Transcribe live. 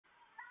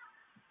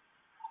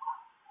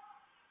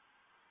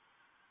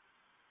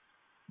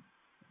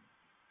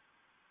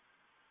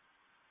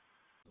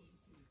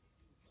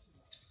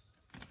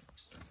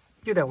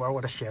又得玩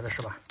我的鞋子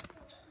是吧？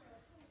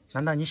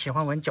难道你喜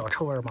欢闻脚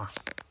臭味吗？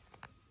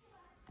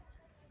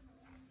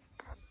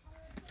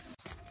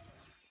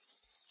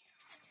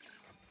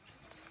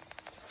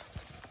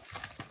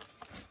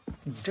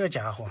你这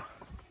家伙，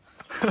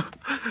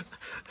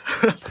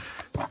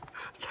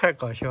太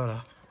搞笑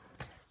了！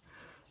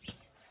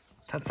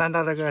他钻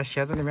到这个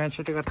鞋子里面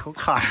去，这个头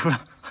卡住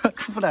了，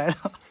出不来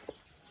了。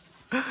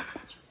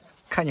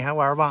看你还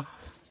玩吧，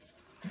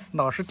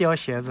老是叼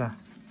鞋子，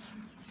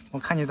我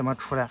看你怎么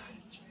出来。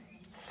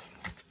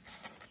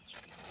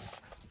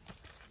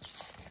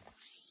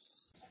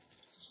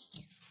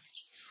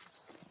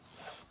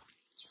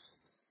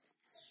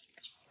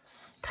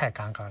太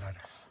尴尬了，这。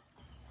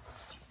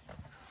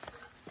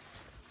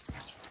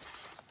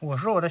我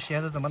说我的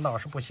鞋子怎么老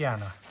是不见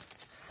呢？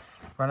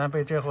完了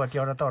被这货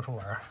叼着到处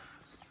玩。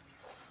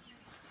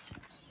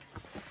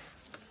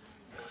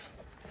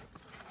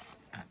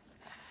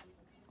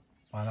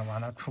完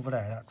了，出不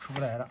来了，出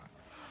不来了。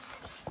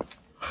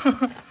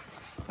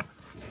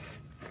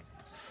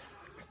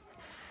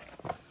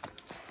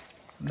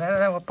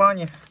来，我帮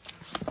你。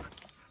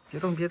别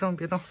动。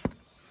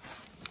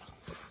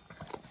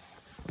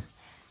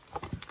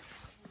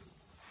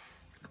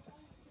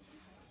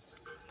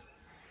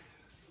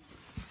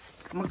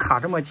怎么卡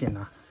这么紧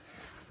呢？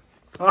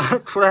啊，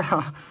出来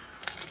了，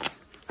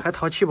还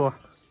淘气不？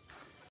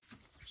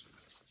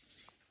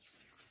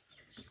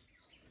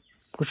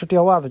不是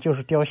叼袜子就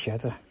是叼鞋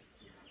子，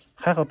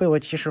还好被我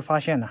及时发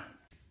现呢。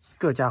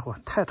这家伙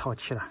太淘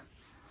气了，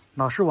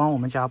老是往我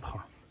们家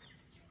跑，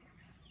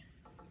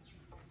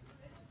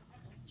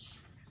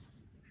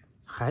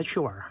还去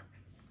玩啊！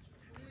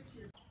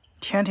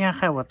天天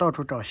害我到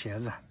处找鞋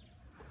子，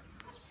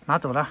拿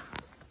走了。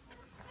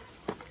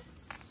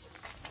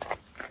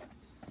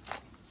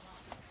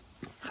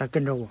还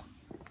跟着我，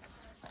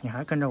你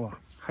还跟着我，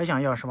还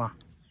想要是吧？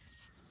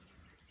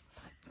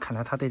看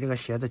来他对这个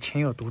鞋子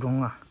情有独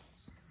钟啊！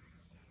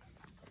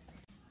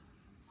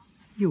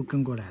又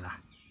跟过来了，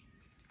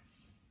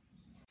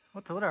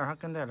我走哪儿还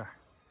跟在哪儿，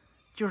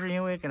就是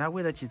因为给他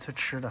喂了几次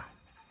吃的，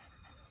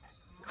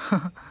呵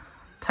呵，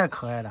太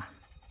可爱了。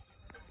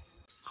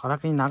好了，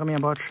给你拿个面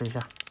包吃一下，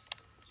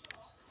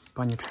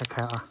帮你拆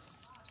开啊，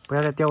不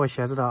要再叼我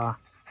鞋子了啊！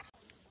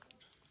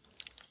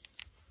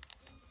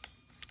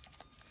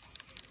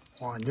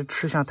哇，你这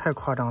吃相太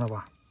夸张了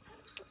吧？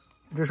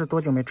你这是多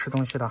久没吃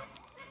东西了？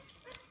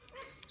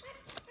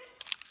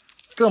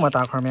这么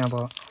大块面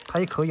包，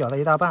他一口咬了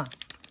一大半。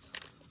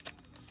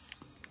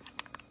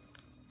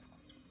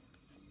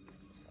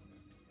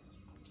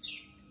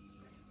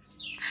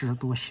吃的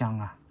多香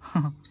啊！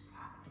呵呵。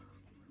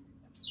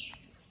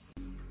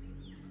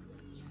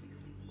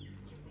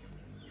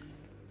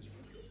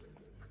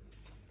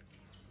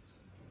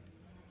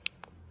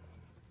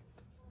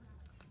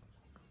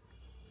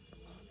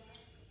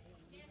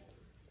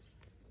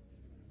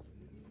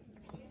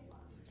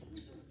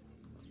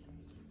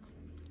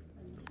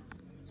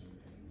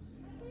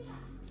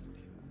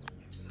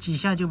几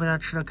下就被它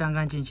吃得干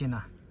干净净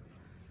了，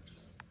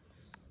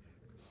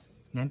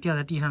连掉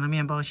在地上的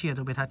面包屑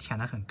都被它舔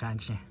得很干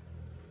净。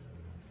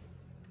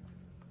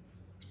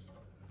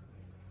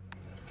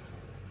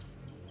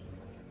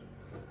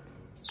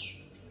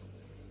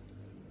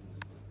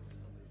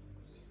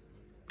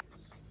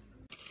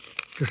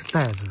这是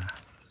袋子，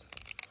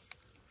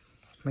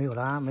没有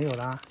啦，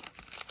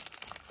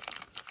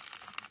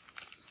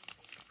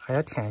还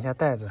要舔一下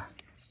袋子。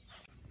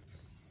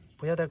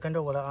不要再跟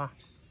着我了啊！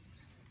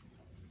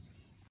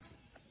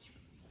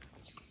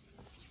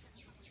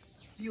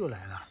又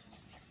来了，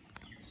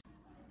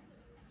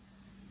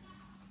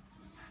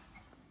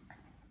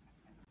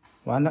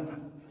完了，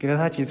给了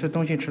他几次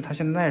东西吃，他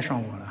现在爱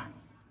上我了，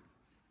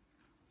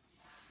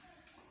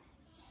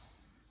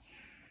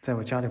在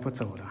我家里不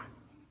走了。